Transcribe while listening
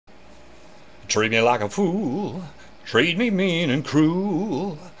Treat me like a fool, treat me mean and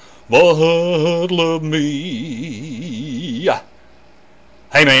cruel, but love me.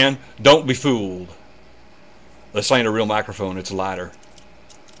 Hey man, don't be fooled. This ain't a real microphone, it's a lighter.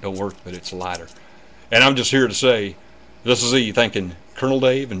 Don't work, but it's a lighter. And I'm just here to say, this is E thanking Colonel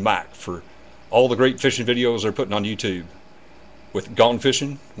Dave and Mike for all the great fishing videos they're putting on YouTube with Gone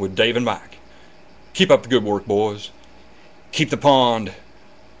Fishing with Dave and Mike. Keep up the good work, boys. Keep the pond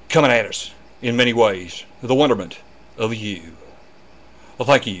coming at us in many ways. The wonderment of you. Well,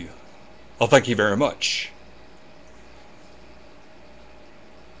 thank you. Well, thank you very much.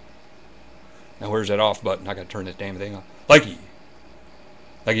 Now, where's that off button? I got to turn this damn thing off. Thank you.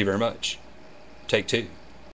 Thank you very much. Take two.